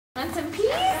Want some peas?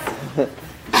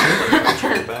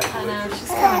 I know, she's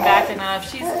coming back enough.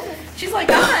 She's like,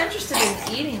 I'm not interested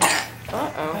in eating that.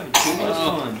 Having too much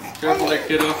fun. Careful that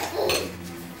kiddo.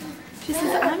 She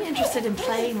says, I'm interested in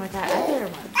playing with that other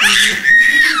one.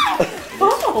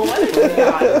 Oh, what is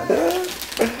that? I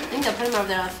think they'll put him over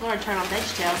there on the floor and turn on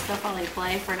VeggieTales. They'll probably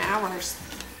play for an hour.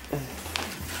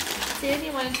 Sid,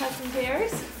 you want to touch some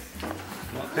pears?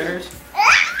 Want pears?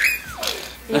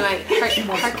 Anyway,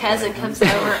 her cousin comes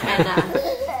over and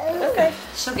Okay.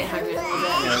 she'll get hungry.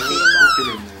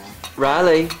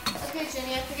 Riley. Okay,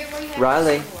 Jenny, I forget where you have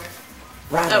Riley.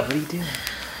 Riley, Oh. what are you doing?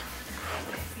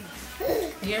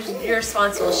 You're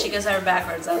responsible. She goes over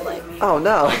backwards. I blame you. Oh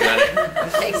no.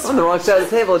 Thanks. I'm on the wrong side of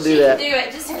the table to do She that. can do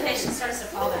it just in case she starts to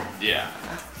fall back. Yeah.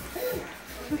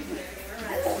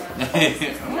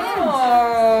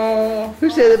 Oh. Who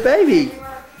said the baby?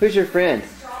 Who's your friend?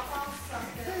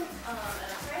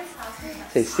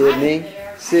 Say Sydney.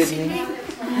 Sydney.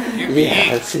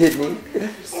 Yeah, Sydney.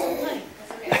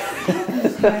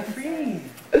 My friend.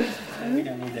 We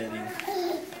don't need that either.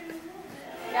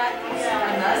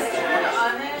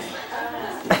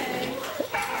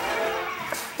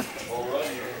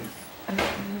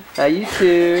 How you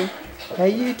two? How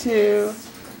you two?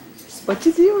 What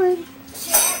you doing? You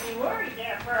worried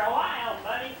there for a while,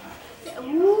 buddy.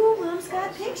 Ooh, Mom's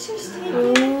got pictures taken.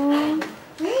 Ooh.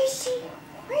 Where is she?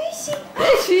 Where is she?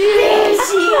 There she is.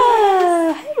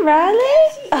 Oh, Hey,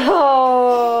 Riley.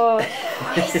 Oh.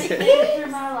 Through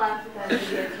my life with that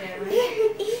video camera.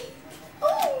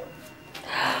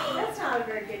 That's not a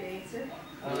very good answer.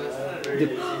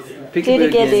 Pick Do it it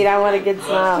again, dude. I want a good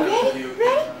smile. Ready?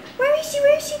 Ready? Where is she?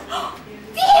 Where is she?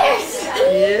 There's she!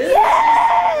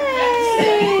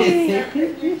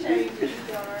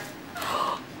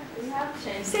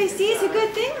 Say, see, it's a good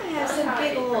thing I have some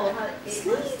big old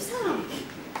sleeves, huh?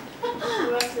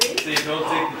 See, don't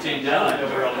take the change out.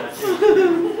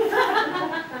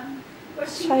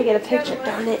 Try to get a picture.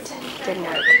 Darn it. Didn't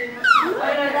work.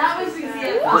 That was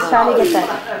easy. Let's try to get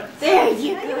that. There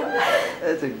you go.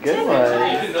 That's a good one.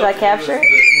 Did I capture it?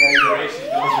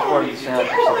 Recording sound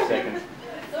for 6 seconds.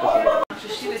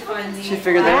 She would find She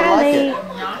figured they would like it.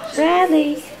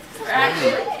 Riley. Actually,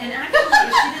 if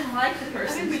she didn't like the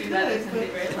person too, that is going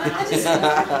to be very loud. It's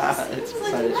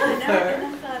funny.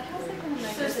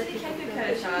 So Cindy kept a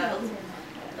child.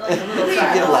 Like a You little get a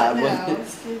child. loud one.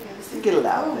 You get a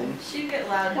loud one. She'd get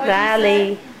loud.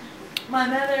 Riley. My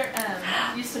mother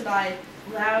used to buy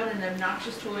loud and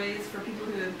obnoxious toys for people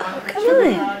who would want come extra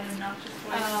on. loud and obnoxious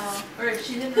toys. Or if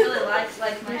she didn't really like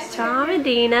my Tom and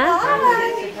Dina.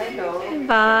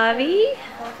 Bobby.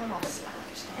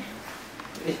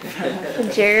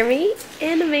 And Jeremy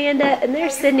and Amanda. And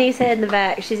there's Sydney's head in the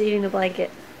back. She's eating the blanket.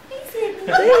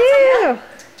 Ew.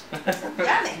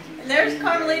 And there's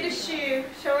Carmelita's shoe.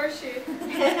 Show her shoe.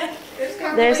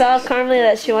 There's all Carmelita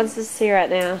that she wants us to see right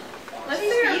now. Let's see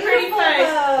her pretty face.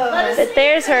 Let us But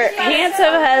there's her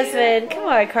handsome husband. Come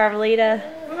on, Carmelita.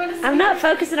 I'm not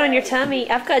focusing on your tummy.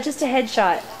 I've got just a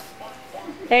headshot.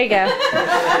 There you go.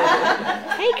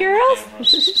 Hey, girls.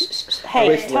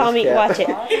 Hey, Tommy, watch it.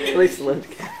 At least the lens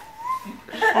cap.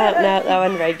 Oh, no, that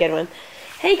wasn't a very good one.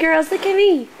 Hey, girls, look at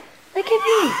me. Look at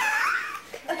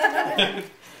me.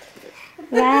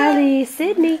 Riley,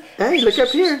 Sydney. Hey, look up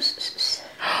here.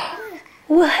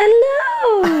 Well,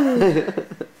 hello.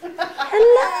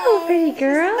 Hello, pretty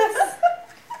girls.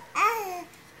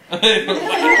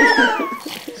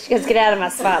 She goes, get out of my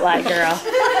spotlight, girl.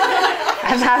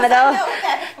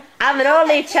 I'm an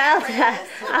only child.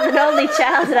 I'm an only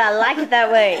child, and I like it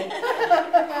that way.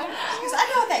 Because I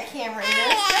know what that camera is.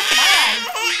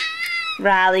 That's mine.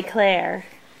 Riley Claire.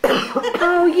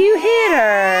 Oh, you hit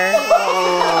her.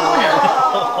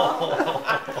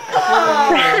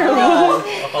 Riley,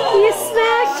 you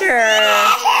smacked her.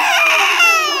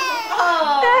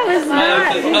 That was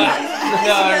not.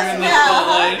 Now I'm in the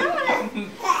spotlight.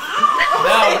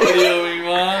 Now I'm videoing,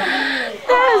 Mom.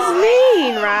 That was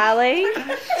mean, Riley.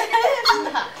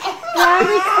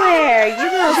 Riley Claire, you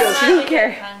little sneaker.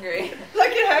 hungry.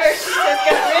 Look at her. She just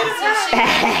got rid of some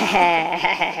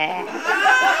shit.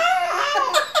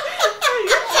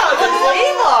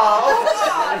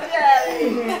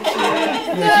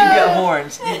 You got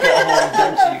horns. You got horns,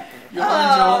 don't you? Your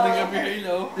horns are holding up your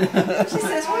halo. She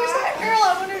says, where's that girl? I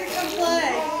want her to come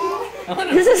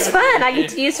play. This is fun. I get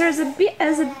to use her as a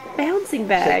bouncing Shake my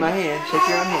bag. hand. Shake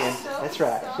your own hand. That's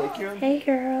right. Shake your own hand. Hey,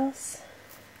 girls.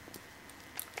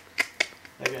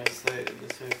 I gotta say,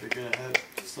 if you're gonna have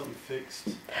something fixed,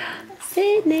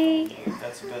 Sydney.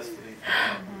 that's the best thing.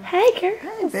 Hey,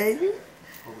 girls. Baby.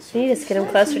 You need to get them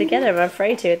closer together. I'm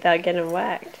afraid to without getting them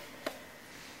whacked.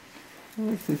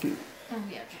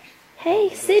 Hey,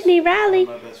 Sydney, Riley.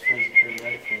 My best friends are pretty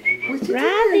right friends. He broke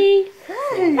Riley.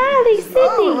 Hey. Riley, Oh,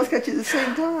 Sydney. almost got you at the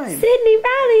same time. Sydney,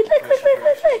 Riley. Look, look, look,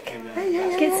 look, look. Hey,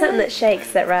 hey, Get something that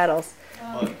shakes, that rattles.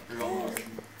 But girl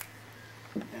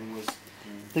and was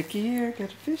Looky here,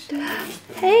 got a fishy.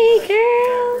 Hey,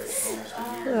 girls.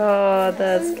 Oh,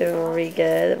 that's gonna be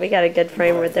good. We got a good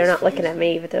frame where they're not looking at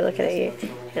me, but they're looking at you.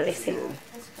 Let me see.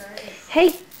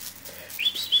 Hey,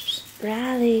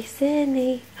 Riley,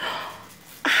 Sydney.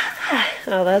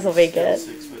 Oh, those will be good.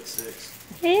 6'6".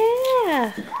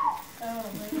 Yeah.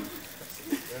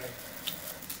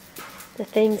 The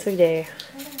things we do.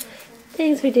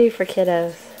 Things we do for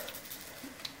kiddos.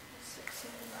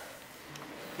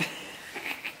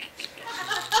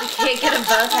 We can't get them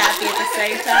both happy at the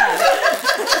same time.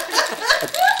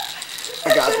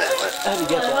 I got that one. How do you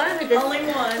get that? Only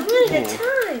one. One at a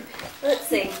time. Let's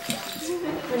see. I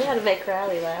know how to make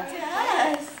Riley laugh.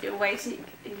 Yes. You wait till you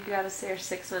gotta see her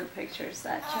 6-month pictures.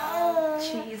 That child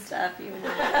cheesed up even though.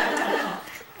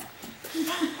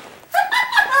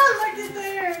 Look at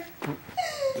there.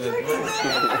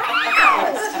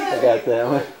 I got that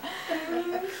one.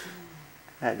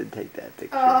 I had to take that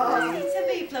picture. Oh, see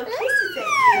somebody blow kisses at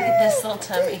Look at this little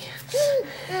tummy.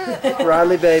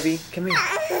 Riley, baby, come here.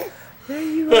 There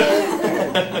you are. you. So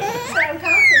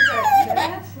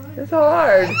concentrated. It's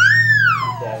hard.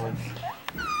 That one.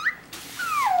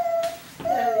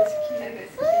 That is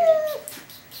cute.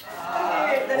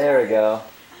 There we go.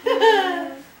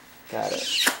 Got it.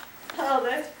 Oh,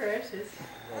 that's precious.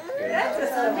 That's good. That's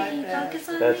just so like that. Focus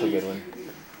on That's a me. good one.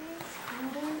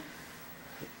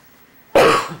 See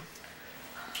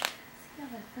all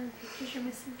that fun pictures you're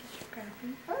missing because you're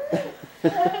crappy.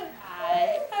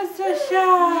 I'm so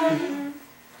shy.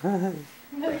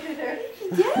 Look at her.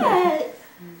 Yes.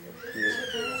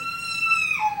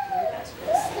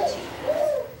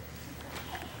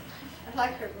 I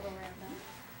like her little round mouth.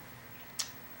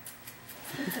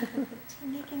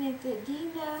 Looking at the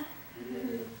Dina.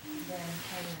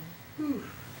 You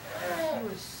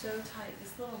were so tight.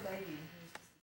 This little baby.